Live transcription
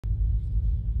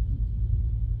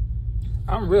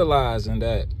I'm realizing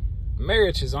that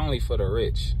marriage is only for the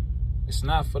rich. It's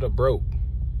not for the broke.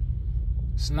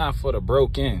 It's not for the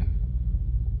broken.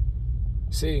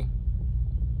 See,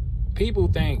 people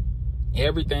think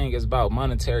everything is about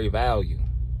monetary value.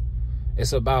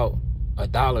 It's about a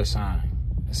dollar sign.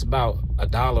 It's about a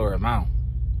dollar amount.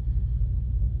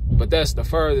 But that's the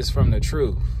furthest from the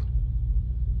truth.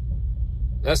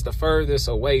 That's the furthest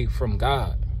away from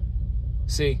God.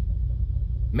 See,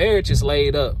 marriage is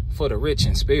laid up for the rich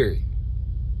in spirit.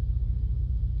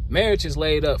 Marriage is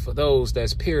laid up for those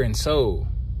that's pure in soul.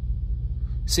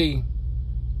 See,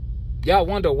 y'all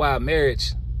wonder why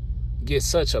marriage gets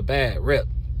such a bad rep,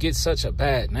 gets such a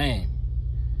bad name.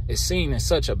 It's seen in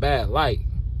such a bad light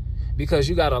because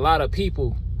you got a lot of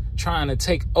people trying to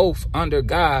take oath under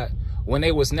God when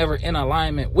they was never in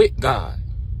alignment with God.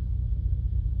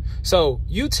 So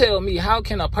you tell me, how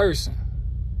can a person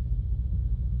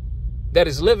that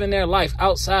is living their life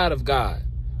outside of God,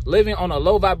 living on a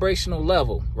low vibrational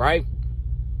level, right,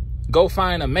 go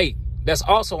find a mate that's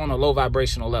also on a low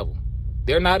vibrational level?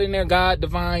 They're not in their God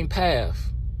divine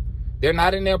path. They're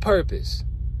not in their purpose.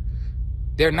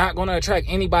 They're not going to attract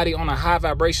anybody on a high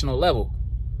vibrational level,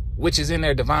 which is in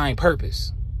their divine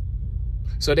purpose.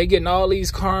 So they're getting all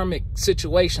these karmic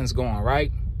situations going,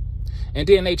 right? And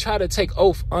then they try to take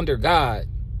oath under God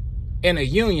in a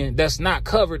union that's not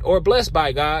covered or blessed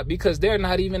by God because they're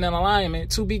not even in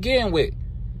alignment to begin with,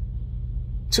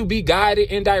 to be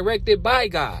guided and directed by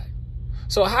God.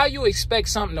 So how you expect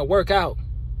something to work out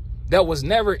that was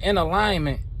never in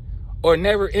alignment or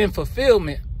never in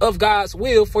fulfillment of God's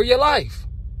will for your life?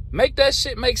 Make that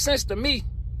shit make sense to me.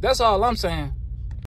 That's all I'm saying.